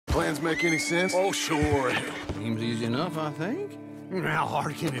Plans make any sense? Oh, sure. Seems easy enough, I think. How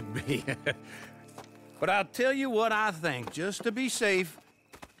hard can it be? But I'll tell you what I think. Just to be safe,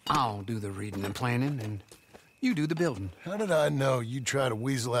 I'll do the reading and planning, and you do the building. How did I know you'd try to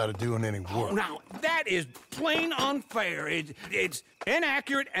weasel out of doing any work? Oh, now, that is plain unfair. It's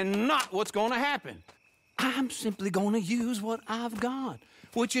inaccurate and not what's going to happen. I'm simply going to use what I've got,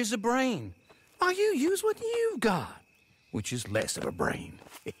 which is a brain. While you use what you've got, which is less of a brain.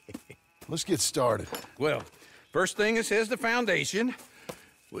 Let's get started. Well, first thing it says the foundation,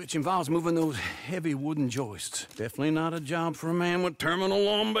 which involves moving those heavy wooden joists. Definitely not a job for a man with terminal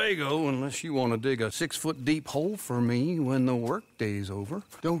lumbago, unless you want to dig a 6-foot deep hole for me when the workday's over.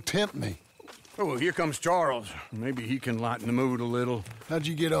 Don't tempt me. Oh, here comes Charles. Maybe he can lighten the mood a little. How'd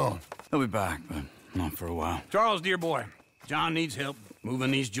you get on? He'll be back, but not for a while. Charles, dear boy, John needs help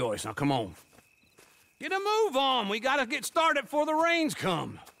moving these joists. Now, come on. Get a move on. We gotta get started before the rains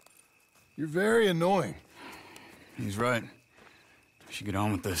come. You're very annoying. He's right. We should get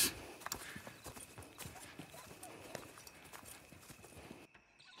on with this.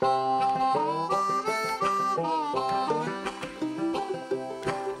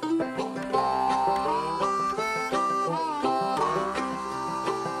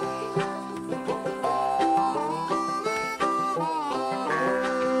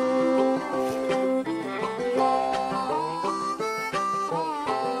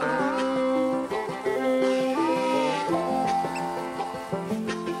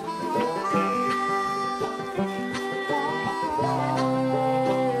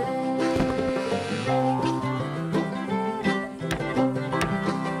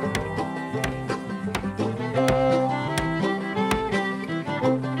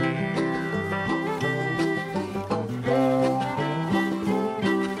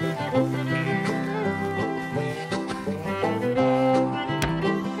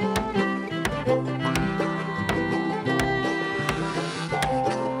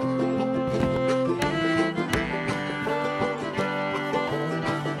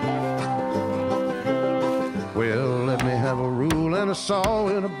 Well, let me have a rule and a saw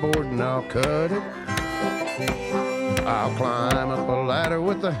and a board and I'll cut it. I'll climb up a ladder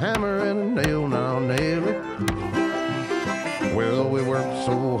with a hammer and a nail and I'll nail it. Well, we worked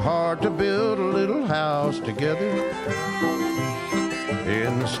so hard to build a little house together.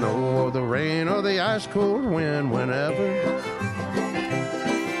 In the snow or the rain or the ice cold wind, whenever.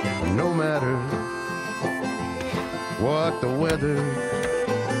 No matter what the weather,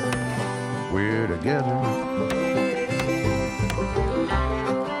 we're together.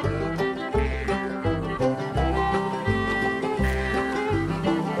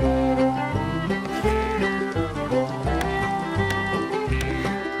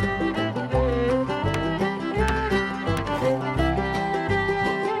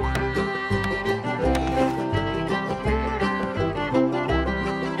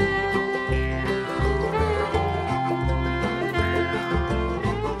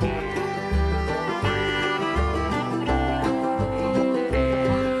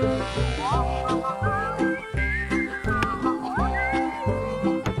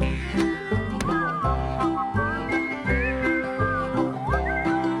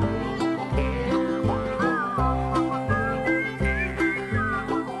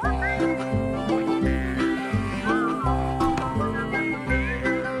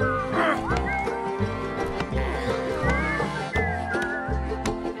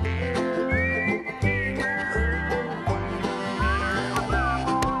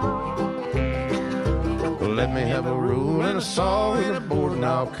 Let me have a rule and a saw and a board and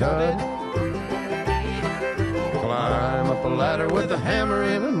I'll cut it. Climb up a ladder with a hammer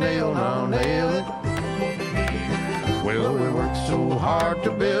and a nail and I'll nail it. Well, we worked so hard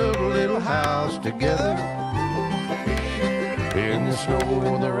to build a little house together. In the snow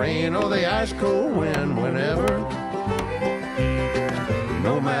or the rain or the ice cold wind, whenever.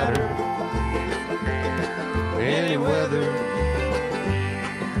 No matter any weather,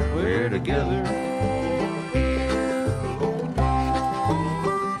 we're together.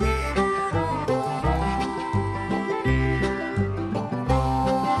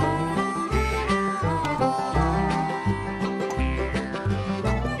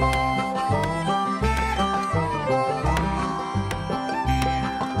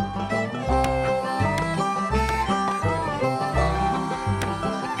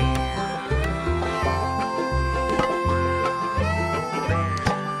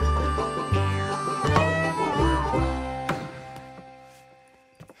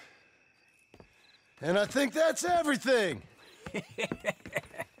 And I think that's everything.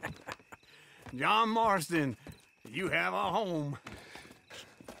 John Marston, you have a home.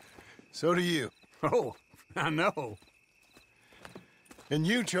 So do you. Oh, I know. And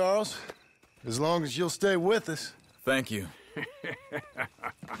you, Charles. As long as you'll stay with us. Thank you.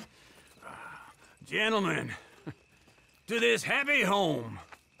 Gentlemen, to this happy home.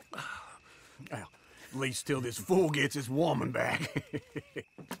 Well, at least till this fool gets his woman back.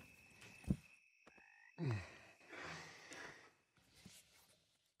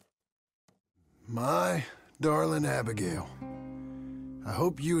 My darling Abigail, I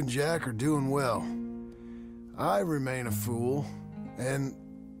hope you and Jack are doing well. I remain a fool, and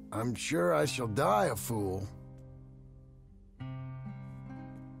I'm sure I shall die a fool.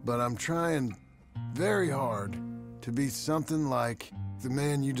 But I'm trying very hard to be something like the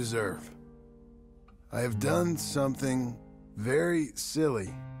man you deserve. I have done something very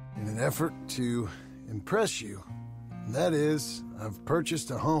silly in an effort to impress you, and that is, I've purchased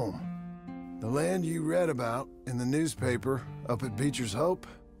a home. The land you read about in the newspaper up at Beecher's Hope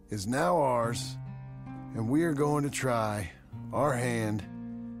is now ours, and we are going to try our hand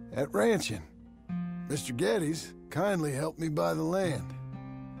at ranching. Mr. Geddes kindly helped me buy the land.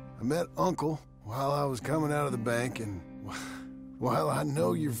 I met Uncle while I was coming out of the bank, and while I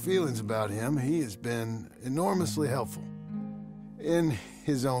know your feelings about him, he has been enormously helpful in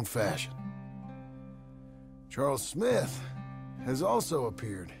his own fashion. Charles Smith has also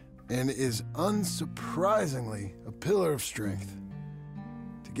appeared and is unsurprisingly a pillar of strength.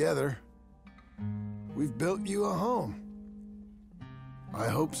 Together, we've built you a home. I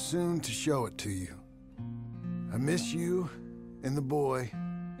hope soon to show it to you. I miss you and the boy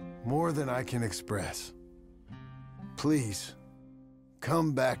more than I can express. Please,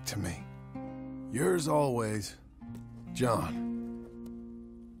 come back to me. Yours always, John.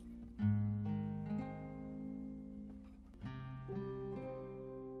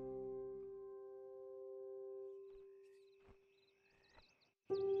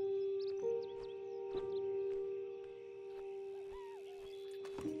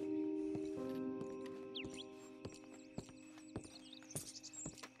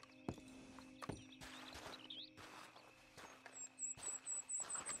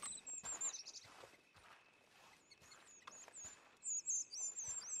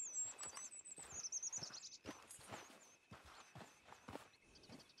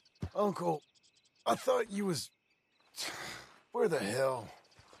 Uncle, I thought you was... Where the hell?